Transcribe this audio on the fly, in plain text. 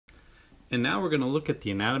And now we're going to look at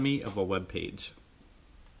the anatomy of a web page.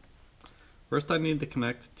 First I need to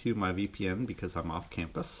connect to my VPN because I'm off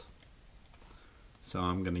campus. So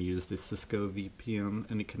I'm going to use the Cisco VPN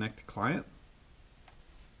AnyConnect client.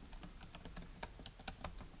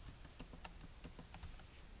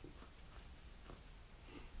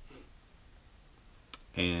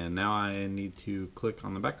 And now I need to click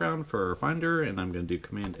on the background for Finder, and I'm going to do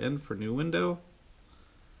Command N for new window.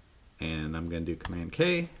 And I'm going to do Command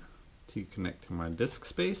K to connect to my disk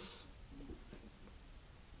space.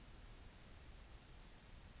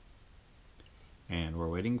 And we're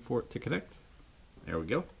waiting for it to connect. There we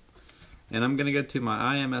go. And I'm going to go to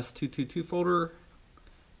my IMS222 folder,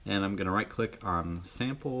 and I'm going to right click on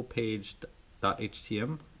sample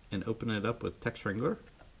page.htm and open it up with Text Wrangler.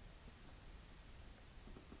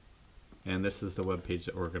 And this is the web page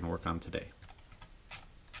that we're going to work on today.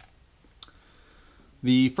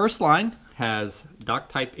 The first line has doc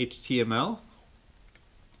type HTML.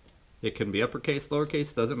 It can be uppercase,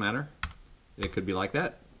 lowercase, doesn't matter. It could be like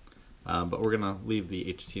that, but we're going to leave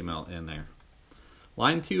the HTML in there.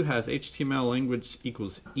 Line 2 has HTML language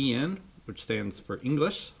equals EN, which stands for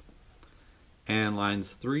English. And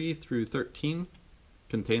lines 3 through 13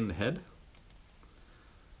 contain the head.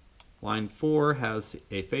 Line 4 has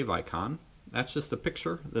a favicon. That's just a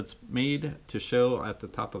picture that's made to show at the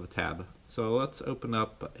top of a tab. So let's open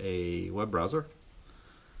up a web browser.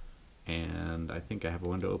 And I think I have a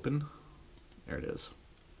window open. There it is.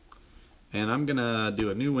 And I'm gonna do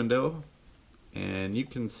a new window. And you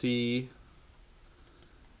can see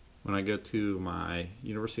when I go to my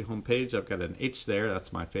university homepage, I've got an H there.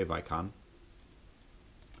 That's my favicon.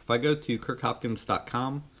 If I go to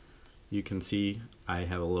kirkhopkins.com, you can see I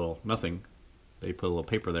have a little nothing. They put a little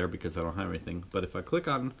paper there because I don't have anything. But if I click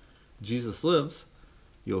on Jesus Lives,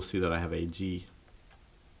 you'll see that I have a G,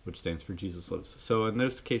 which stands for Jesus Lives. So in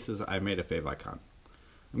those cases, I made a favicon.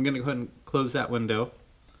 I'm going to go ahead and close that window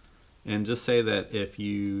and just say that if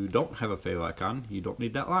you don't have a favicon, you don't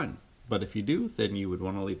need that line. But if you do, then you would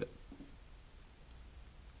want to leave it.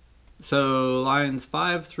 So lines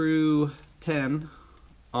 5 through 10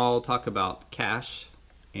 all talk about cache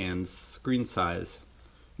and screen size.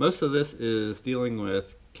 Most of this is dealing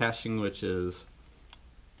with caching, which is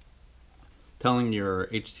telling your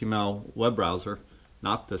HTML web browser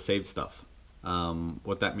not to save stuff.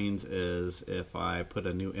 What that means is if I put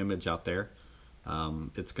a new image out there,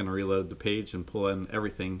 it's going to reload the page and pull in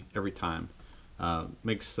everything every time.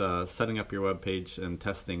 Makes setting up your web page and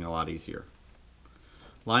testing a lot easier.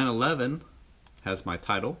 Line 11 has my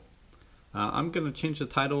title. I'm going to change the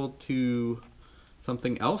title to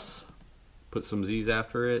something else, put some Z's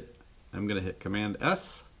after it. I'm going to hit Command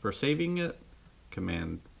S for saving it,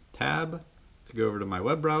 Command Tab to go over to my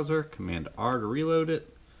web browser, Command R to reload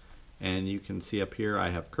it, and you can see up here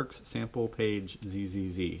I have Kirk's sample page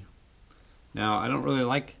ZZZ. Now I don't really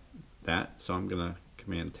like that, so I'm going to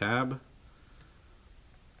Command Tab.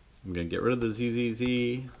 I'm going to get rid of the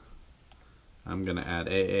ZZZ. I'm going to add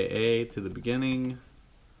AAA to the beginning,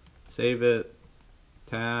 save it,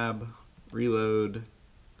 Tab, reload,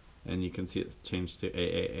 and you can see it's changed to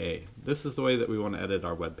AAA. This is the way that we want to edit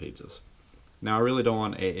our web pages. Now I really don't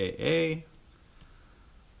want AAA,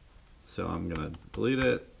 so I'm going to delete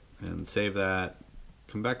it and save that.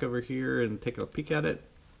 Come back over here and take a peek at it,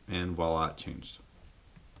 and voila, it changed.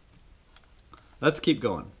 Let's keep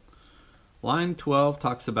going. Line 12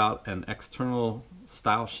 talks about an external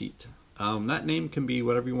style sheet. That name can be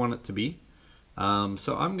whatever you want it to be.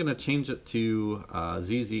 So I'm going to change it to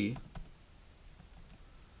ZZ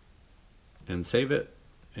and save it,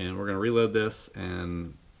 and we're going to reload this,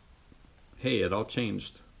 and hey, it all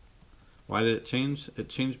changed. Why did it change? It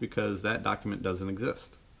changed because that document doesn't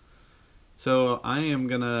exist. So I'm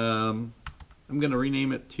gonna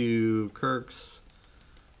rename it to Kirk's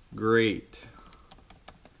Great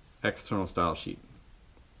External Style Sheet,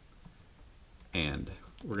 and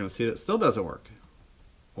we're going to see that it still doesn't work.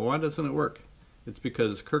 Well, why doesn't it work? It's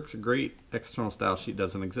because Kirk's Great External Style Sheet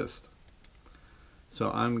doesn't exist.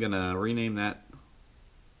 So I'm going to rename that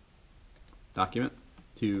document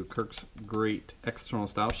to Kirk's Great External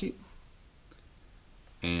Style Sheet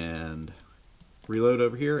and reload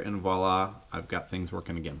over here, and voila, I've got things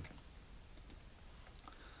working again.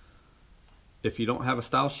 If you don't have a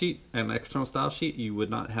style sheet, an external style sheet, you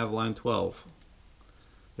would not have line 12.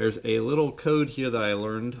 There's a little code here that I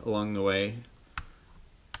learned along the way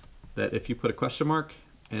that if you put a question mark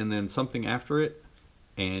and then something after it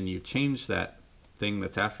and you change that thing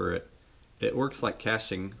that's after it, it works like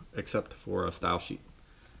caching except for a style sheet.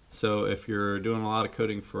 So if you're doing a lot of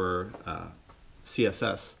coding for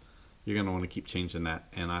CSS, you're going to want to keep changing that,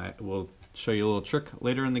 and I will show you a little trick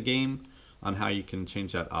later in the game on how you can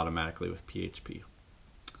change that automatically with PHP.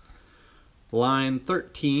 Line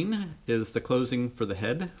 13 is the closing for the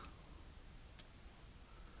head.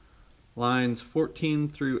 Lines 14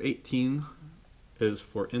 through 18 is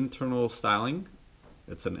for internal styling.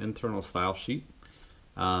 It's an internal style sheet,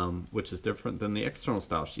 which is different than the external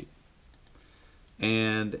style sheet.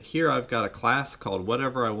 And here I've got a class called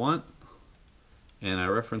whatever I want, and I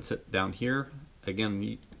reference it down here.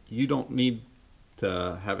 Again, you don't need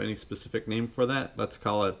to have any specific name for that. Let's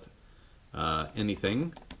call it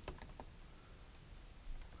anything.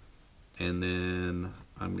 And then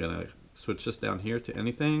I'm gonna switch this down here to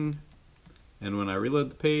anything. And when I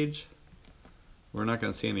reload the page, we're not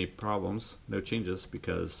gonna see any problems, no changes,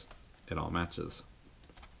 because it all matches.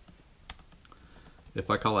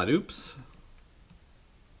 If I call that oops,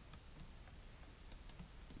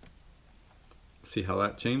 see how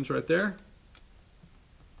that changed right there?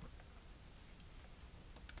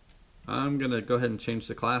 I'm gonna go ahead and change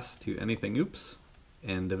the class to anything oops,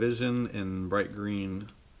 and division in bright green.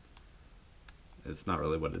 It's not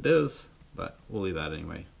really what it is, but we'll leave that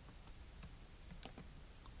anyway.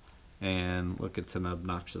 And look, it's an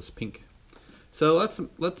obnoxious pink. So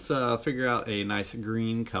let's figure out a nice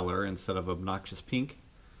green color instead of obnoxious pink.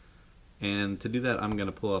 And to do that, I'm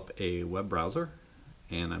gonna pull up a web browser,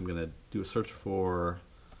 and I'm gonna do a search for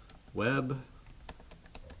web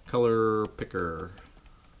color picker.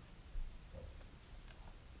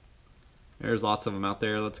 There's lots of them out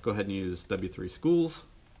there. Let's go ahead and use W3 Schools.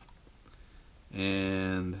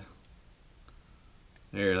 And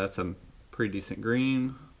there, that's a pretty decent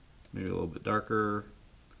green, maybe a little bit darker.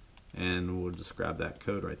 And we'll just grab that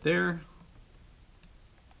code right there.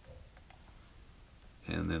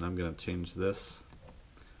 And then I'm going to change this.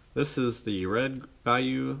 This is the red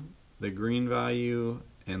value, the green value,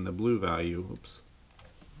 and the blue value. Oops,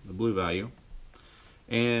 the blue value.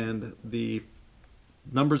 And the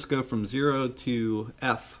numbers go from 0 to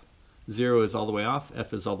F. 0 is all the way off,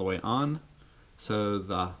 F is all the way on. So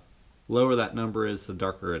the lower that number is, the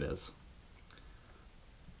darker it is.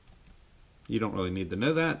 You don't really need to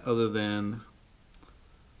know that, other than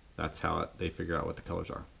that's how they figure out what the colors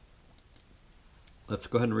are. Let's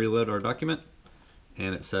go ahead and reload our document.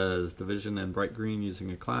 And it says division in bright green using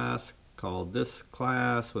a class called this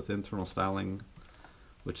class with internal styling,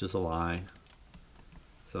 which is a lie.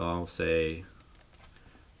 So I'll say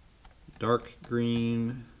dark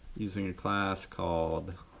green using a class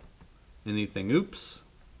called anything oops.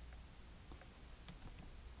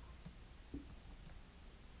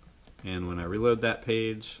 And when I reload that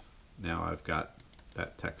page, now I've got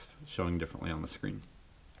that text showing differently on the screen.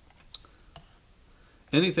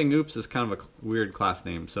 Anything oops is kind of a weird class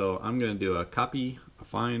name, so I'm going to do a copy, a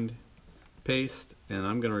find, paste, and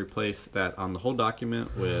I'm going to replace that on the whole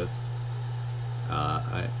document with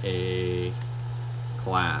a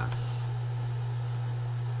class.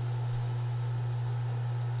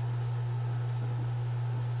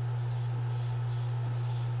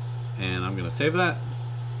 And I'm going to save that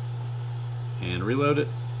and reload it,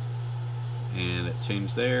 and it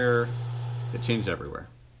changed there. It changed everywhere.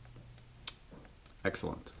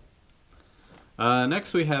 Excellent.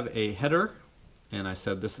 Next we have a header, and I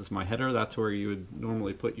said this is my header. That's where you would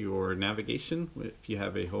normally put your navigation if you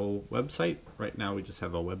have a whole website. Right now we just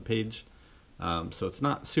have a web page, so it's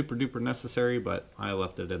not super duper necessary, but I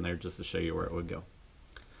left it in there just to show you where it would go.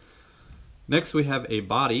 Next we have a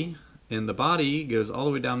body, and the body goes all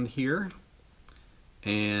the way down here,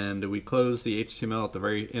 and we close the HTML at the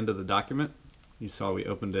very end of the document. You saw we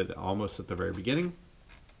opened it almost at the very beginning.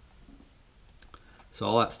 So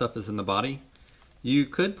all that stuff is in the body. You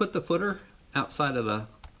could put the footer outside of the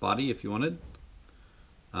body if you wanted.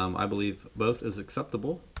 I believe both is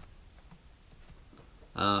acceptable.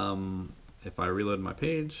 If I reload my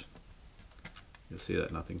page, you'll see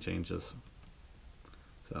that nothing changes.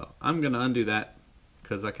 So I'm going to undo that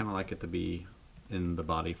because I kind of like it to be in the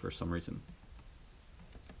body for some reason.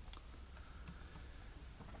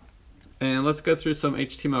 And let's go through some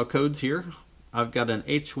HTML codes here. I've got an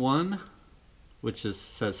H1, which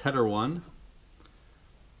says header 1.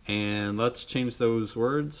 And let's change those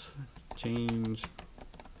words. Change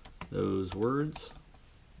those words.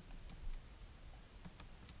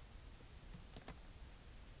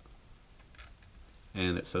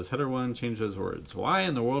 And it says header 1, change those words. Why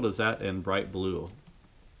in the world is that in bright blue?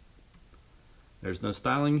 There's no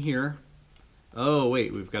styling here. Oh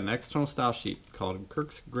wait, we've got an external style sheet called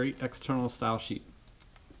Kirk's Great External Style Sheet.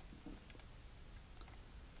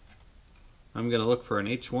 I'm going to look for an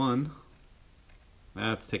H1.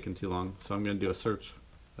 That's taking too long, so I'm going to do a search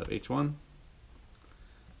of H1.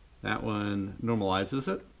 That one normalizes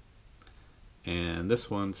it. and this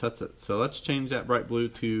one sets it. So let's change that bright blue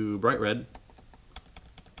to bright red,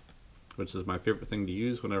 which is my favorite thing to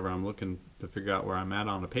use whenever I'm looking to figure out where I'm at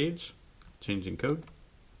on a page, changing code.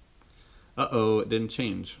 Uh-oh, it didn't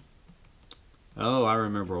change. Oh, I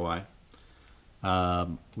remember why.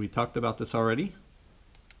 We talked about this already.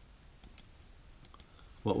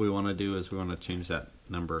 What we want to do is we want to change that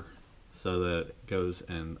number so that it goes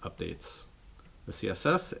and updates the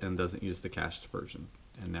CSS and doesn't use the cached version.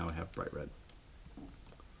 And now we have bright red.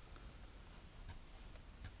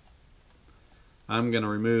 I'm going to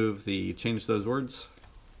remove the change those words,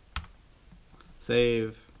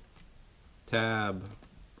 save, tab,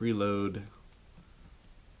 reload,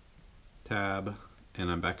 tab,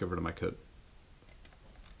 and I'm back over to my code.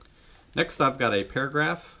 Next I've got a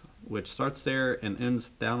paragraph which starts there and ends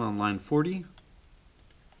down on line 40.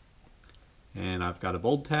 And I've got a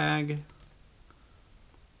bold tag.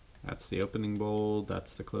 That's the opening bold,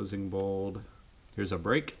 that's the closing bold. Here's a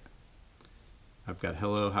break. I've got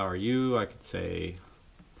hello, how are you? I could say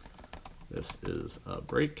this is a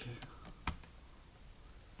break.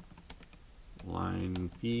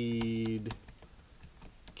 Line feed,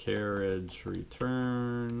 carriage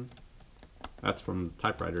return. That's from the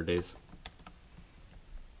typewriter days.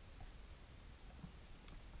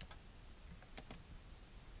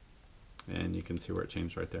 And you can see where it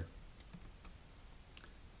changed right there.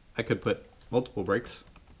 I could put multiple breaks.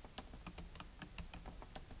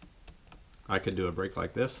 I could do a break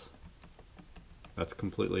like this. That's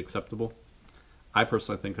completely acceptable. I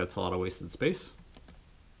personally think that's a lot of wasted space.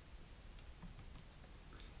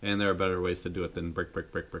 And there are better ways to do it than break,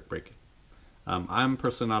 break, break, break, break. I'm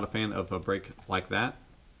personally not a fan of a break like that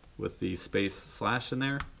with the space slash in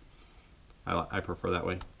there. I prefer that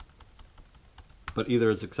way. But either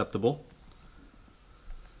is acceptable.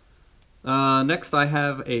 Next I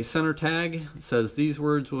have a center tag. It says these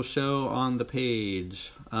words will show on the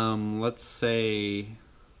page. Let's say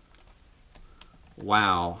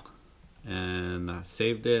wow, and I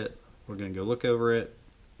saved it. We're gonna go look over it.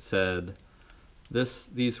 It said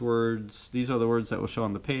these words, these are the words that will show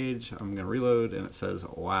on the page. I'm gonna reload and it says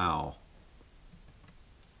wow.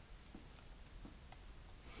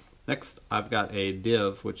 Next I've got a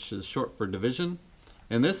div, which is short for division,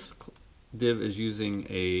 and this div is using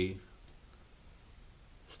a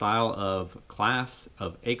style of class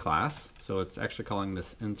of a class, so it's actually calling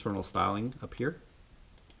this internal styling up here.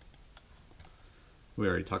 We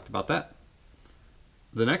already talked about that.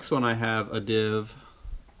 The next one I have a div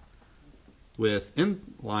with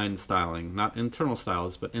inline styling, not internal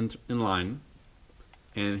styles, but inline.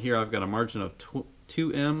 And here I've got a margin of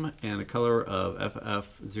 2em and a color of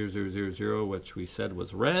FF0000, which we said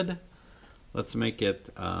was red. Let's make it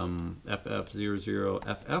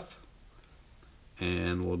FF00FF.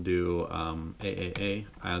 And we'll do AAA.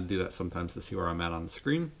 I'll do that sometimes to see where I'm at on the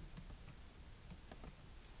screen.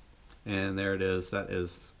 And there it is. That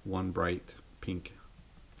is one bright pink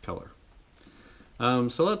color.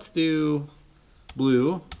 So let's do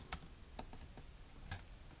blue.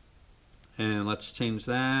 And let's change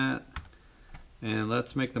that. And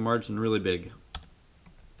let's make the margin really big.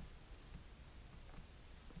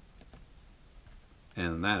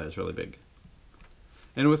 And that is really big.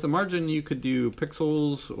 And with the margin, you could do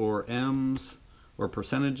pixels or ems or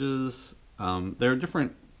percentages. There are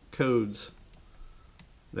different codes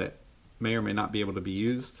that may or may not be able to be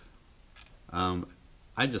used. I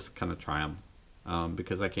just kind of try them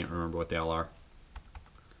because I can't remember what they all are.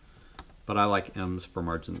 But I like ems for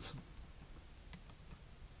margins.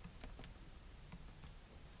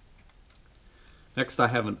 Next, I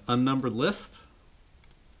have an unnumbered list.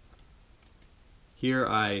 Here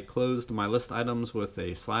I closed my list items with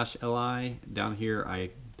a /li. Down here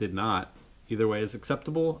I did not. Either way is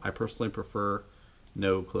acceptable. I personally prefer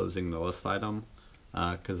no closing the list item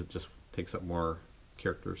because it just takes up more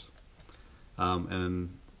characters.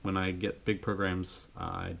 And when I get big programs,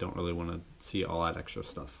 I don't really want to see all that extra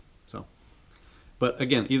stuff. But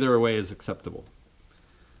again, either way is acceptable.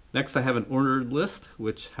 Next I have an ordered list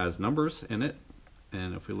which has numbers in it.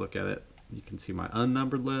 And if we look at it, you can see my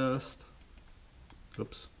unnumbered list.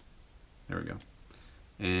 Oops, there we go.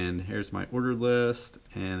 And here's my ordered list,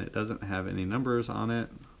 and it doesn't have any numbers on it.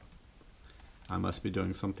 I must be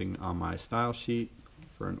doing something on my style sheet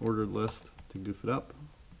for an ordered list to goof it up.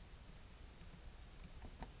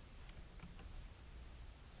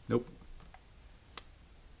 Nope.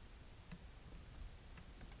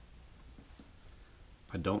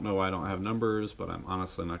 I don't know why I don't have numbers, but I'm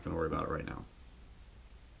honestly not going to worry about it right now.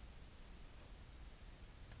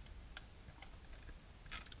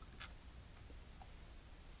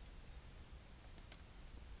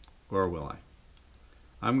 Or will I?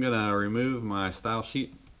 I'm gonna remove my style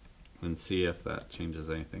sheet and see if that changes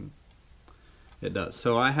anything. It does.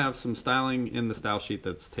 So I have some styling in the style sheet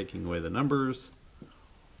that's taking away the numbers.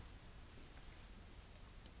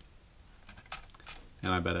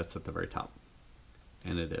 And I bet it's at the very top.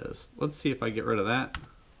 And it is. Let's see if I get rid of that.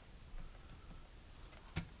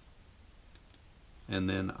 And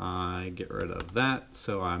then I get rid of that.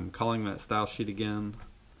 So I'm calling that style sheet again.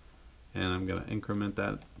 And I'm going to increment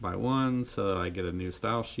that by 1 so that I get a new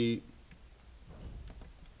style sheet.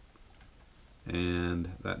 And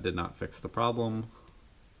that did not fix the problem.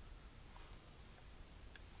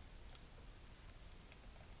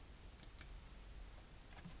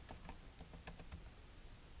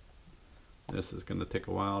 This is going to take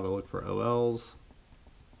a while to look for OLs.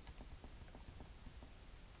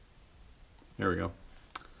 There we go.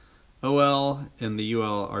 OL and the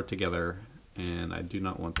UL are together, and I do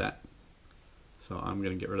not want that. So I'm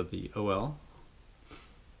going to get rid of the OL.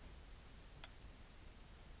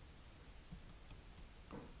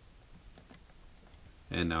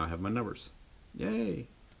 And now I have my numbers. Yay!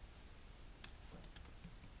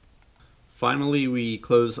 Finally, we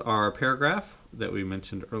close our paragraph that we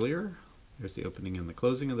mentioned earlier. There's the opening and the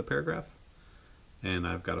closing of the paragraph. And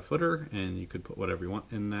I've got a footer, and you could put whatever you want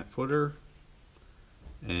in that footer.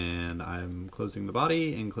 And I'm closing the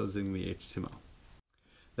body and closing the HTML.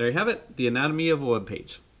 There you have it, the anatomy of a web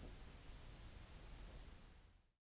page.